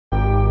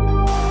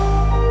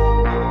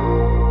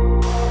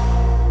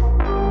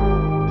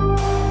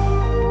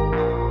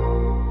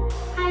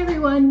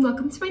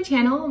welcome to my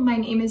channel. My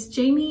name is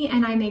Jamie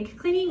and I make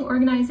cleaning,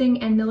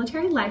 organizing, and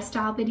military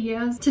lifestyle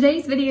videos.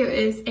 Today's video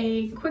is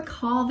a quick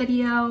haul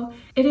video.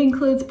 It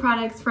includes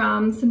products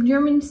from some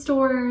German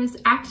stores,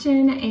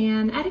 Action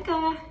and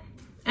Edeka,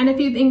 and a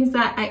few things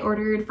that I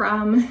ordered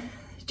from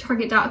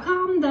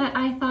Target.com that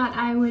I thought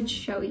I would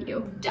show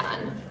you.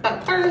 Done.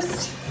 But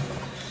first,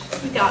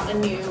 we got a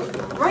new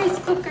rice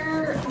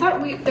cooker. I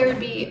thought there would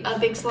be a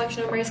big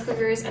selection of rice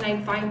cookers and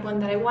I'd find one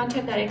that I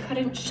wanted that I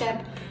couldn't ship.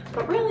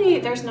 But really,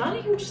 there's not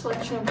a huge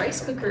selection of rice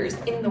cookers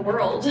in the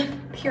world,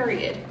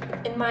 period,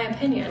 in my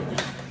opinion.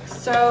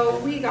 So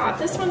we got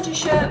this one to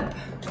ship,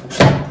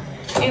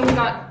 and we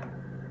got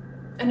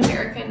an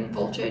American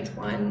voltage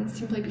one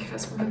simply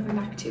because we're moving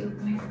back to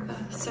America.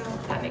 So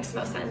that makes the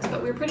most sense,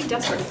 but we were pretty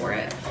desperate for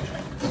it.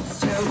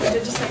 So we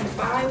did decide to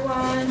buy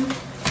one.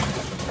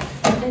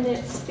 And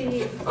it's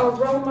the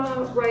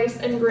Aroma Rice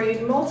and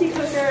Grain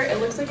Multi-Cooker. It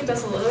looks like it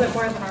does a little bit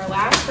more than our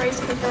last rice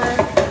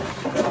cooker.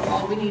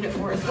 All we need it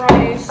for is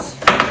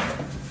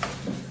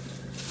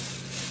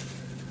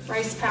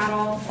rice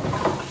paddle,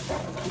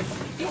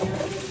 and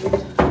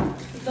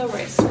the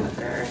rice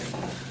cooker.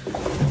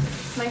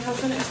 My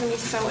husband is gonna be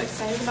so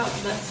excited about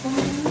this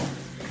one.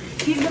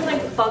 He's been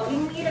like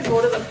bugging me to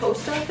go to the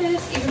post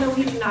office, even though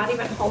he's not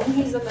even home,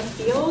 he's in the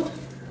field.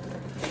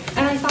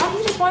 And I thought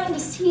he just wanted to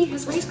see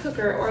his rice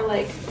cooker, or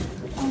like,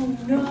 oh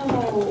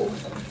no.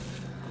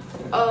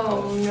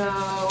 Oh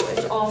no,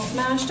 it's all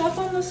smashed up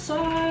on the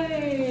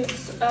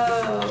sides.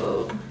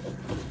 Oh,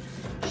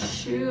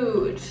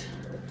 shoot.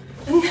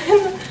 And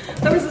then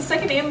there was a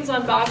second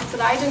Amazon box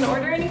that I didn't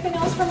order anything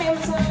else from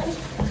Amazon.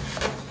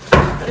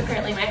 But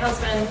apparently my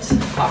husband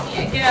bought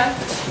me a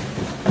gift,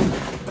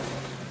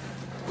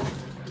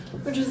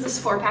 which is this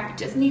 4-pack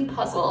Disney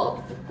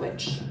puzzle,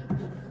 which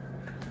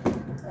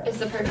is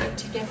the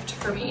perfect gift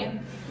for me.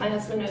 My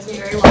husband knows me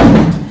very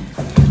well.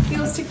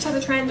 He'll stick to the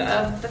trend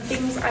of the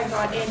things I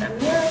got in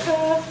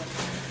America.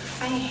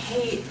 I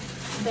hate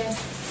this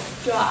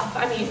stuff.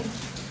 I mean,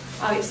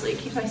 obviously,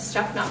 keep my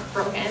stuff not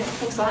broken.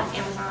 Thanks a lot,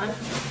 Amazon.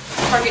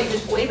 Target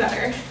did way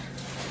better.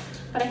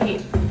 But I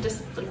hate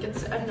just, like,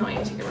 it's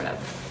annoying to get rid of.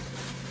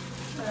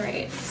 All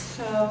right,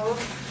 so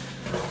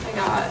I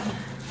got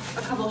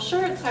a couple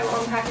shirts I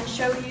will unpack and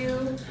show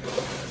you.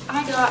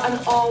 I got an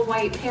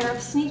all-white pair of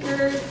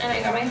sneakers, and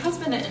I got my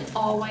husband an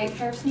all-white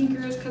pair of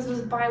sneakers because it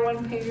was buy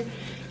one pair,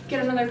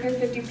 get another pair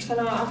 50%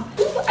 off.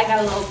 Ooh, I got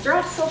a little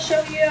dress I'll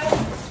show you.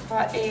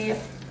 Got a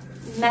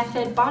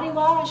Method body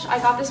wash. I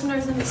got this when I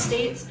was in the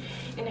States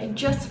and I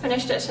just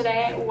finished it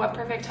today. What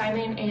perfect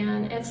timing,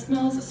 and it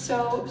smells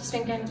so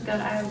stinking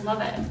good. I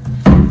love it.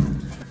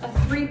 A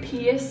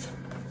 3-piece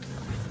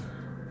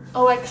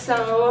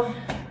OXO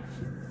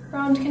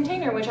round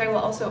container, which I will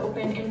also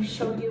open and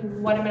show you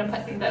what I'm gonna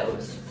put in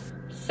those.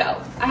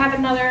 So I have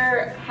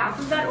another half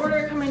of that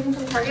order coming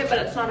from Target, but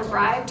it's not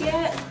arrived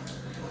yet.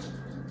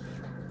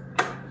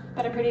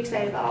 But I'm pretty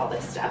excited about all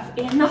this stuff,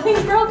 and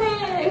nothing's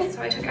broken.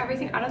 So I took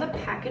everything out of the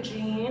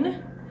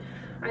packaging.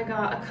 I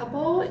got a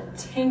couple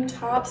tank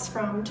tops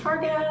from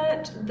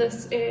Target.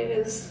 This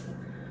is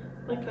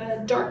like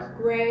a dark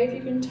gray, if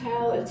you can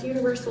tell. It's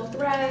universal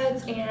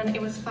threads, and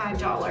it was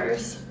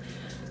 $5.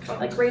 Got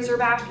like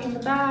razorback in the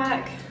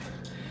back.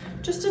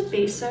 Just a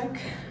basic.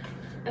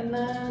 And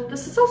then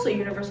this is also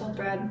universal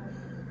thread.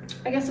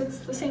 I guess it's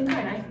the same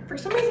kind. For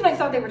some reason I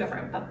thought they were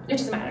different, but it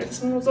doesn't matter.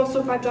 This one was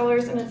also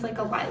 $5 and it's like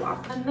a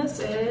lilac. And this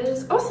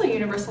is also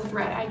universal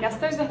thread. I guess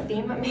there's a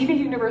theme, but maybe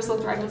universal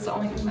thread was the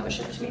only thing that was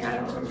shipped to me. I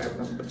don't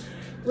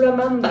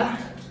remember.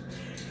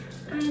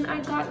 And I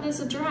got this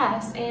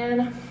dress,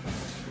 and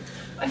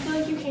I feel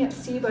like you can't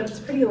see, but it's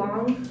pretty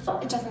long.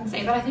 It doesn't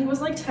say, but I think it was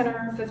like $10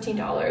 or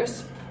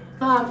 $15.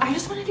 I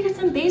just wanted to get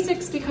some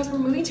basics because we're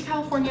moving to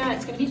California.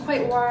 It's gonna be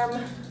quite warm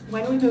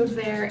when we move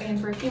there and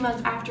for a few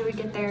months after we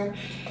get there.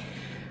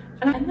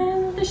 And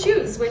then the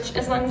shoes, which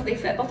as long as they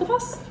fit both of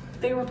us,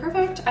 they were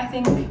perfect. I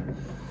think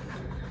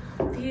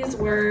these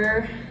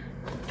were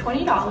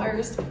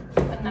 $20,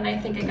 and then I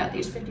think I got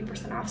these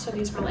 50% off, so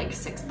these were like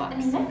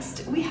 $6.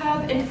 Next, we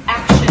have an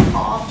Action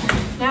haul.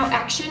 Now,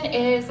 Action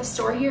is a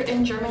store here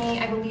in Germany.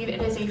 I believe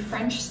it is a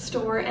French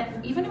store,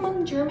 and even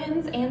among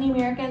Germans and the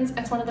Americans,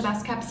 it's one of the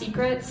best kept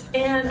secrets.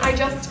 And I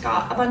just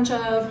got a bunch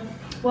of,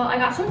 well, I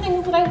got some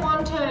things that I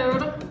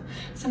wanted,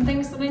 some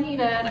things that I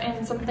needed,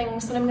 and some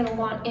things that I'm gonna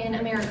want in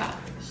America.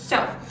 So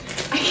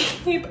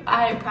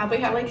I probably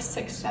have like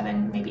 6,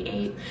 7, maybe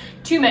 8,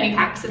 too many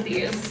packs of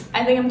these.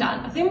 I think I'm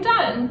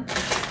done.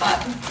 But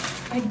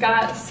I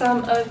got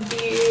some of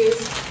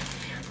these.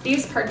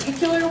 These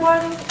particular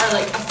ones are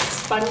like a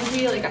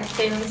spongy, like a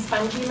thin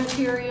spongy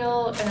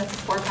material, and it's a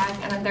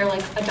 4-pack, and they're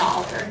like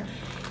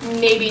 $1,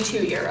 maybe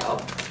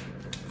 €2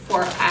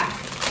 for a pack.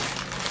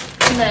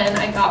 And then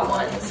I got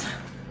ones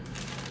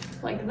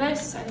like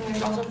this. I think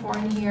there's also 4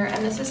 in here,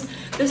 and this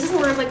is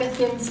more of like a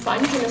thin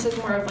sponge, and this is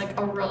more of like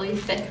a really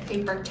thick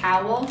paper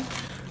towel.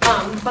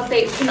 But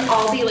they can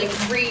all be like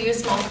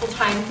reused multiple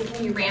times. They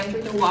can be ran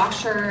through the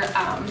washer.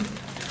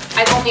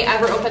 I've only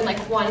ever opened like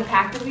 1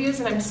 pack of these,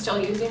 and I'm still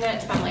using it.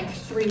 It's been like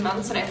 3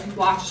 months and I've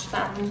washed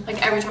them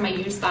like every time I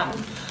use them.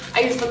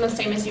 I use them the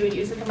same as you would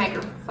use like a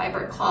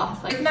microfiber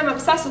cloth. Like, I'm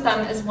obsessed with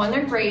them is one,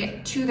 they're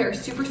great, two, they're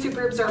super,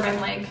 super absorbent.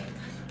 Like,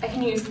 I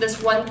can use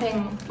this one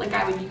thing, like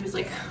I would use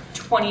like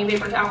 20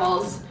 paper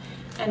towels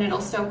and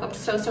it'll soak up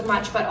so, so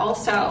much, but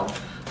also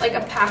like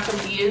a pack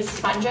of these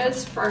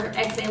sponges, for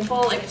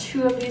example, like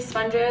 2 of these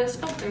sponges,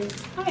 oh, there's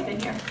 5 in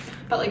here,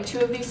 but like 2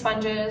 of these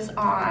sponges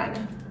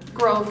on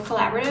Grove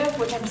Collaborative,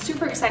 which I'm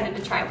super excited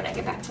to try when I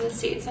get back to the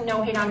States, and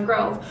no hate on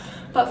Grove,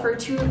 but for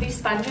 2 of these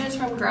sponges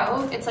from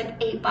Grove, it's like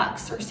 $8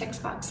 or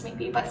 $6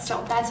 maybe, but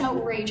still, that's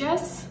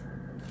outrageous.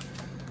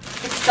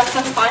 It's just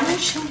a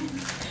sponge.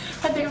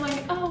 But they're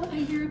like, oh, a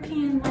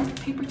European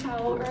like paper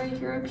towel or a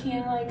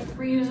European like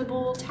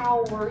reusable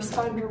towel or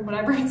sponge or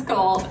whatever it's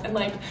called. And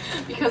like,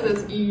 because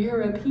it's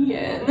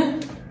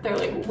European, they're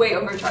like way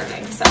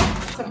overcharging. So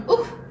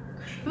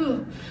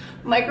some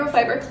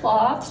microfiber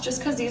cloths,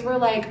 just because these were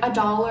like $1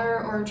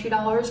 or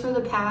 $2 for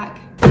the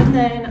pack. And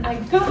then I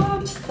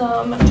got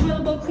some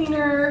toilet bowl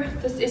cleaner.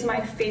 This is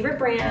my favorite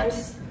brand,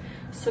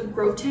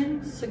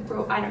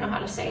 Segrotin. I don't know how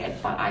to say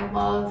it, but I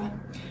love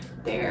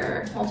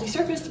their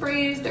multi-surface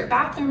sprays, their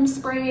bathroom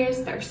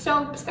sprays, their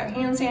soaps, their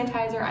hand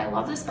sanitizer. I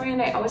love this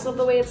brand. I always love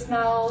the way it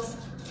smells.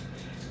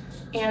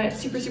 And it's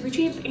super, super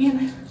cheap.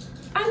 And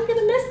I'm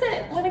gonna miss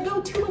it when I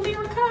go to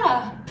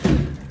America.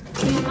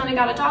 And then I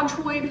got a dog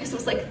toy because it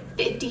was like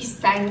 50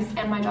 cents.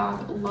 And my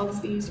dog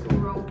loves these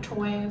rope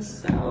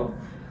toys. So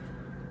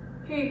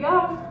here you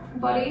go,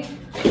 buddy.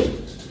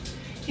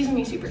 He's gonna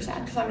be super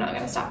sad because I'm not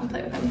gonna stop and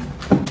play with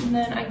him. And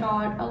then I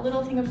got a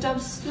little thing of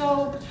Dove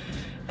soap,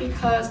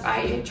 because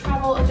I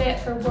travel a bit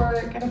for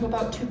work and I'm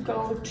about to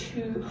go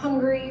to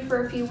Hungary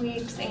for a few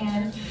weeks,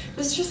 and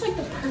this is just like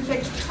the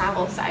perfect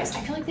travel size.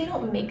 I feel like they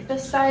don't make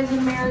this size in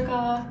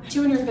America.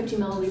 250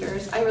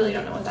 milliliters. I really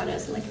don't know what that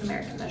is in like an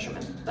American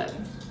measurement, but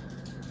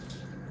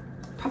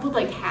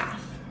probably like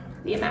half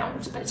the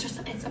amount, but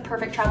it's a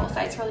perfect travel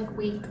size for like a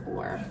week,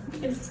 or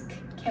it's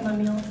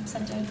chamomile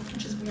scented,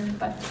 which is weird,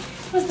 but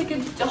it was like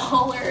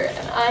 $1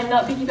 and I'm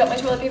not picking up my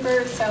toilet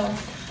paper, so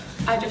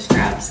I just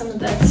grabbed some of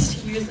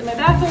this to use in my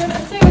bathroom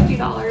and save a few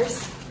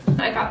dollars.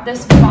 I got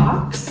this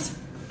box,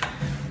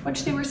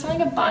 which they were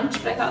selling a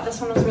bunch, but I thought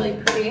this one was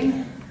really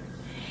pretty.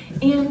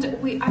 And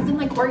I've been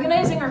like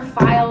organizing our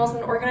files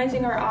and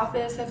organizing our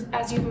office,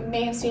 as you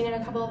may have seen in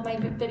a couple of my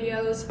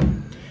videos.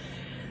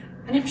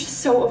 And I'm just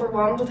so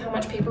overwhelmed with how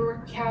much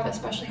paperwork we have,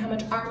 especially how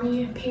much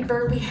Army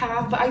paper we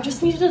have. But I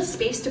just needed a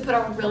space to put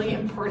on really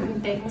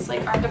important things,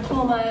 like our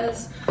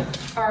diplomas,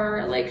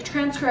 our like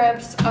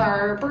transcripts,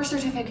 our birth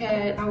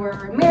certificate,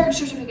 our marriage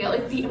certificate,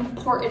 like the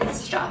important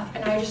stuff.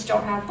 And I just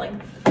don't have like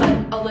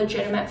a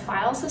legitimate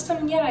file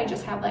system yet. I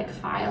just have like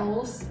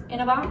files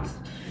in a box.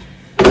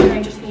 And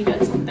I just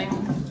needed something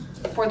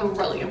for the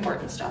really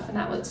important stuff, and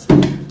that was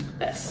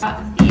this.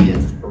 Got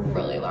these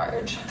really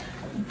large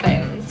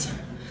bins.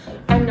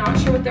 I'm not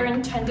sure what their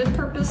intended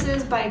purpose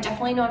is, but I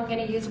definitely know I'm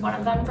going to use one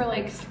of them for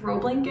like throw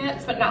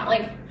blankets, but not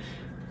like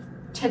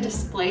to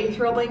display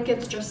throw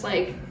blankets, just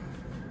like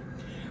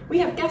we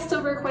have guests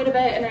over quite a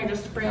bit and I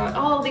just bring out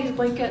all these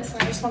blankets,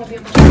 and I just want to be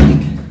able to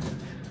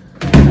like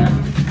put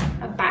them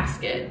in a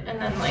basket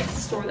and then like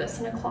store this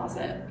in a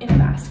closet in a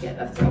basket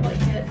of throw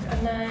blankets.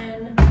 And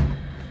then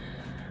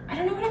I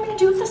don't know what I'm going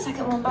to do with the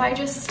second one, but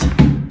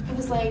it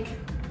was like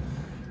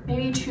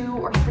maybe $2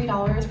 or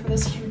 $3 for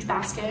this huge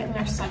basket, and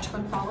they're such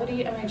good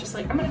quality, and I'm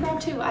gonna grab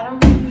 2. I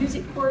don't use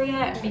it for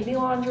yet. Maybe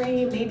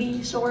laundry,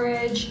 maybe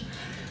storage.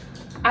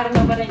 I don't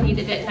know, but I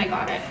needed it and I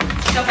got it.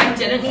 Stuff I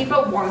didn't need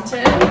but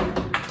wanted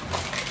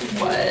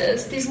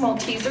was these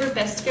Malteser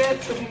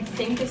biscuits, which I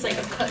think is like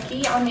a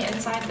cookie on the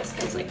inside. This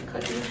is like a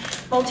cookie.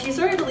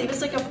 Malteser, I believe,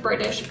 is like a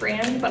British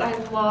brand, but I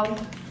love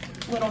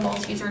little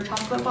Malteser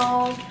chocolate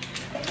balls.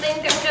 I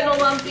think I'm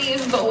gonna love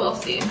these, but we'll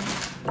see.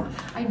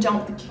 I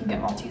don't think you can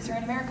get Malteser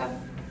in America.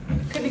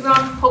 Could be wrong,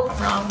 hope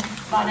I'm wrong,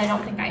 but I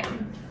don't think I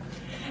am.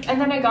 And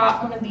then I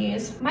got one of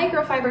these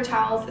microfiber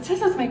towels. It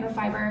says it's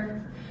microfiber,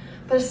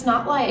 but it's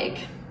not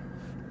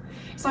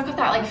got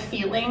that like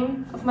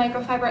feeling of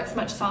microfiber. It's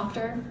much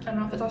softer. I don't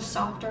know if it's a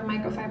softer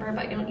microfiber,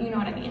 but you know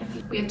what I mean.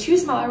 We had 2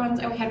 smaller ones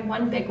and we had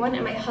 1 big one,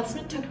 and my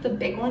husband took the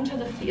big one to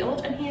the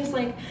field and he's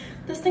like,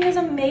 this thing is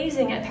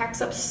amazing. It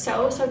packs up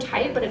so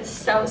tight, but it's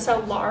so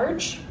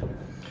large.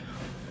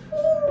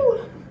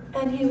 Ooh.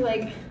 And he's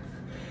like,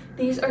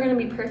 these are gonna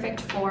be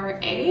perfect for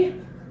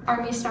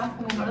Army stuff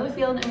when we go to the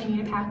field and we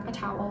need to pack a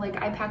towel. Like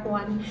I pack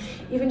one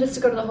even just to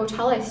go to the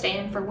hotel I stay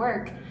in for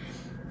work,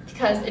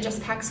 because it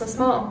just packs so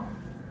small.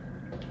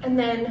 And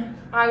then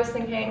I was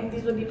thinking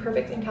these would be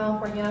perfect in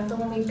California for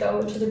when we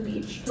go to the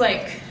beach. It's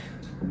like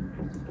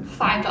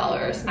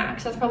 $5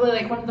 max. That's probably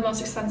like one of the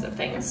most expensive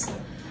things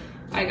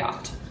I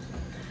got.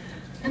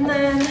 And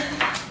then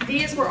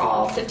these were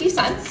all 50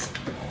 cents.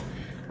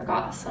 I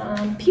got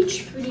some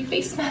peach fruity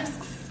face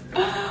masks.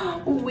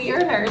 We are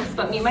nerds,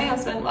 but me and my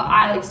husband, well,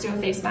 I like to do a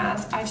face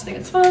mask. I just think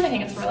it's fun, I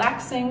think it's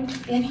relaxing,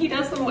 and he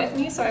does them with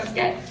me, so I would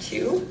get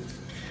 2.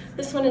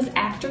 This one is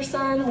After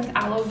Sun with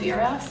aloe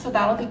vera, so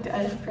that'll be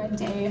good for a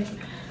day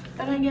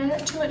that I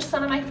get too much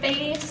sun on my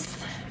face.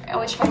 I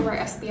always try to wear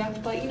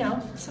SPF, but you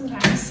know,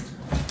 sometimes.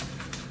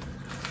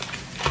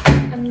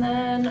 and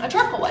then a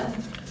charcoal one.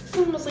 This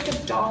one was like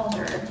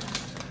 $1.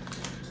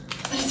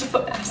 It's a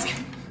foot mask.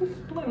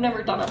 I've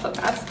never done a foot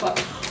mask,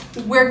 but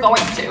we're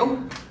going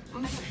to.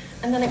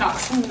 And then I got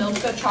some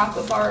Milka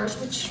chocolate bars,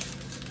 which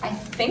I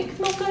think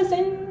Milka's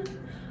in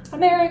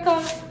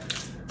America.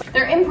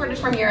 They're imported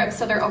from Europe,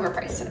 so they're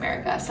overpriced in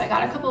America. So I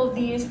got a couple of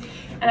these,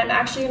 and I'm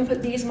actually gonna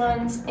put these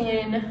ones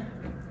in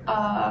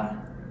a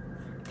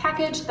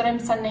package that I'm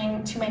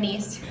sending to my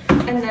niece.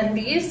 And then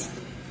these,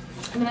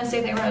 I'm gonna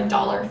say they were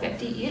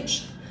 $1.50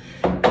 each.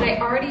 And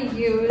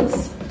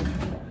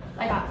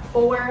I got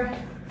 4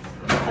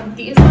 of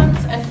these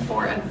ones and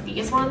 4 of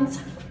these ones.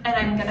 And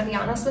I'm gonna be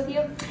honest with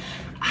you,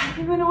 I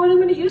don't even know what I'm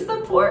gonna use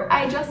them for.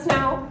 I just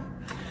know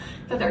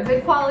that they're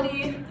good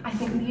quality. I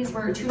think these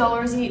were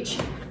 $2 each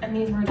and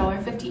these were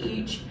 $1.50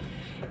 each.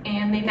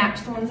 And they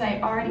match the ones I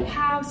already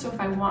have. So if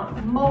I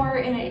want more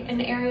in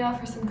an area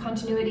for some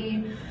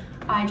continuity,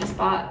 I just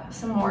bought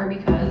some more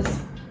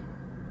because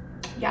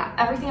yeah,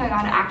 everything I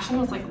got at Action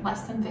was like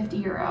less than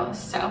 50 euros.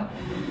 So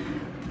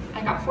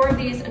I got 4 of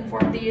these and 4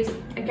 of these.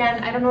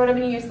 Again, I don't know what I'm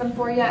gonna use them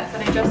for yet,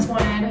 but I just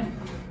wanted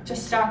to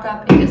stock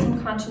up and get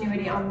some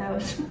continuity on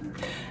those.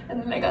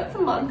 And then I got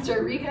some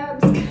Monster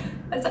rehabs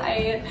as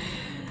I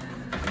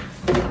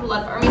have a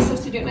lot of army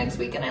stuff to do next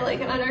week and I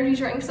like an energy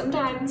drink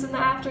sometimes in the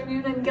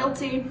afternoon. I'm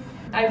guilty.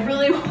 I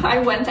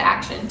went to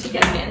Action to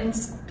get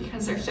bins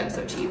because they're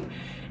so cheap.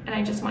 And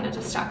I just wanted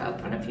to stock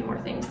up on a few more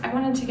things. I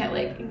wanted to get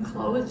like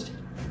enclosed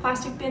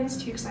plastic bins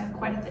too, because I have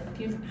quite a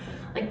few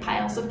like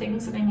piles of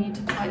things that I need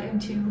to put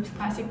into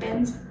plastic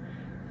bins.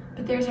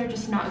 But theirs are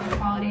just not good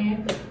quality.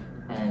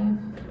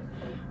 And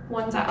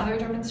ones at other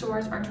German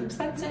stores are too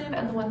expensive,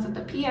 and the ones at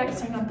the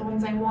PX are not the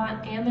ones I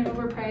want, and they're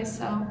overpriced,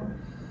 so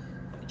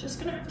I'm just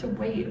gonna have to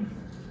wait.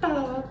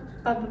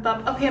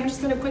 Okay, I'm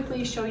just gonna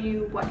quickly show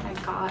you what I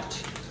got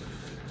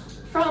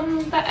from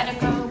the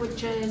DECOR,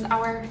 which is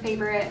our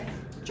favorite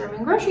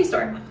German grocery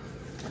store.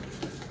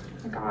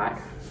 I got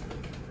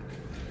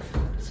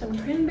some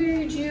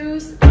cranberry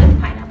juice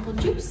and pineapple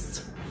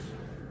juice.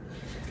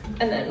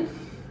 And then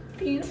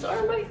these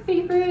are my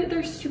favorite.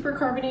 They're super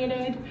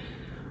carbonated.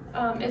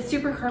 It's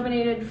super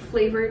carbonated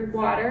flavored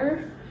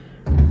water.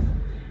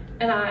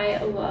 And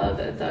I love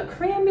the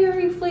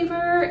cranberry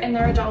flavor, and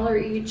they're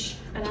 $1 each.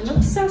 And I'm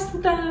obsessed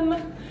with them.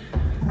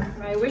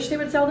 I wish they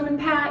would sell them in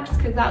packs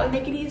because that would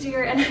make it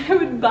easier and I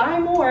would buy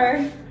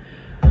more.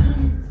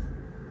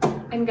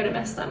 I'm gonna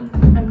miss them.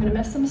 I'm gonna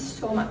miss them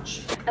so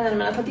much. And then I'm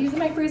gonna put these in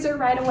my freezer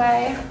right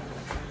away.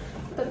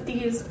 But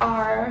these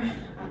are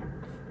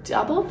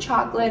double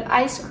chocolate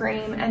ice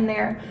cream and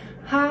they're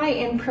high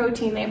in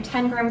protein. They have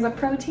 10 grams of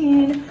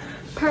protein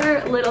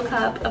per little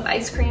cup of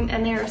ice cream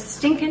and they're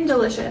stinking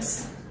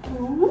delicious.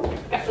 Ooh,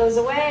 got those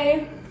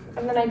away.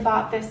 And then I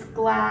bought this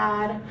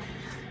Glad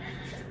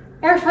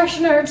air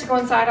freshener to go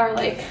inside our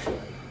like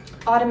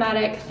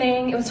automatic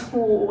thing. It was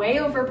way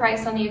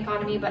overpriced on the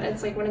economy, but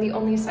it's like one of the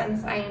only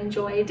scents I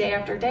enjoy day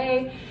after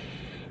day.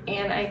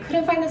 And I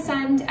couldn't find the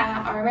scent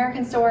at our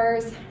American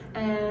stores,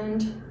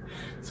 and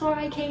so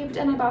I caved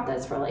and I bought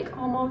this for like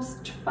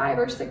almost 5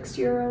 or 6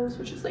 euros,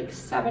 which is like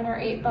 7 or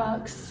 8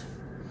 bucks.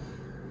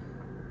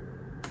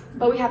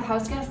 But we have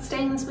house guests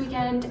staying this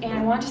weekend and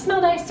I want it to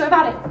smell nice, so I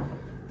bought it.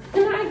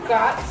 And I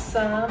got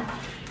some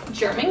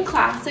German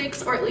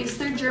classics, or at least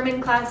they're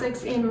German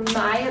classics in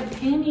my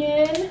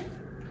opinion.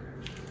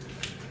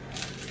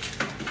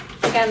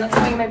 Again, that's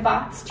going in my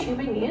box to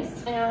my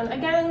niece. And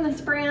again, this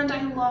brand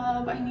I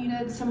love. I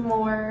needed some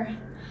more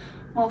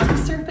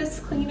multi-surface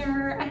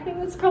cleaner. I think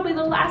that's probably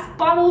the last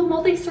bottle of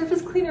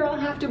multi-surface cleaner I'll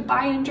have to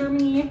buy in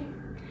Germany.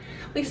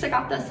 At least I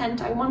got the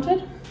scent I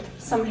wanted.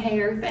 Some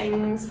hair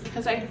things,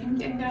 because I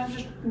think I'm gonna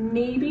just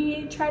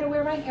maybe try to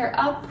wear my hair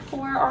up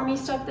for army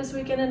stuff this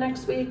weekend and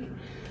next week.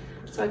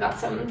 So I got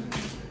some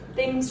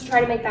things to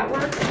try to make that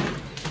work,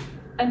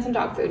 and some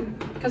dog food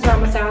because we're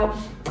almost out.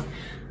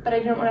 But I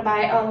didn't want to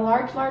buy a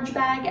large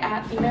bag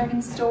at the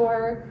American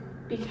store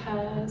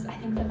because I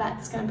think the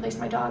vet's gonna place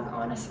my dog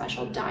on a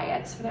special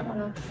diet, so I didn't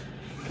want to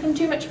give him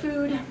too much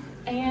food.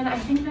 And I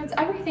think that's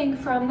everything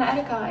from the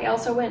DECOR. I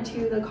also went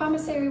to the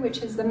commissary, which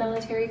is the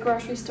military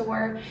grocery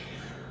store,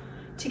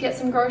 to get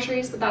some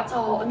groceries, but that's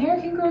all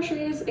American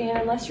groceries, and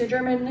unless you're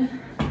German,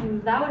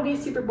 that would be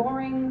super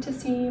boring to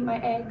see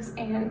my eggs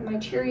and my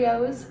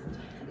Cheerios.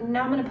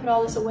 Now I'm gonna put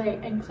all this away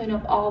and clean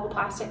up all the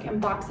plastic and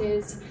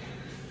boxes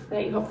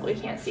that you hopefully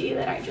can't see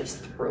that I just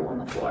threw on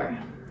the floor.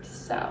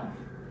 So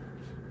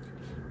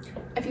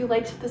if you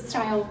liked this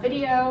style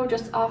video,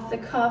 just off the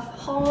cuff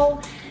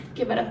haul,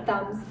 give it a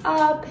thumbs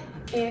up.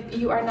 If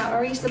you are not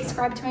already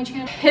subscribed to my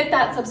channel, hit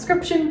that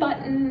subscription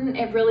button.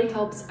 It really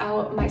helps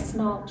out my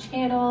small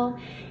channel.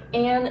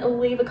 And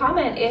leave a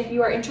comment if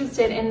you are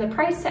interested in the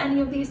price to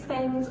any of these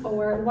things,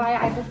 or why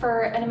I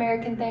prefer an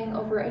American thing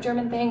over a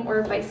German thing,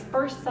 or vice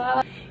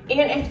versa.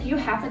 And if you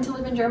happen to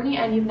live in Germany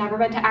and you've never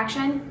been to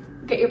Action,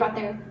 get your butt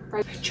there.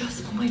 Right? I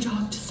just want my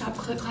dog to stop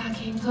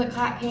click-clacking,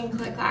 click-clacking,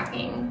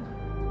 click-clacking.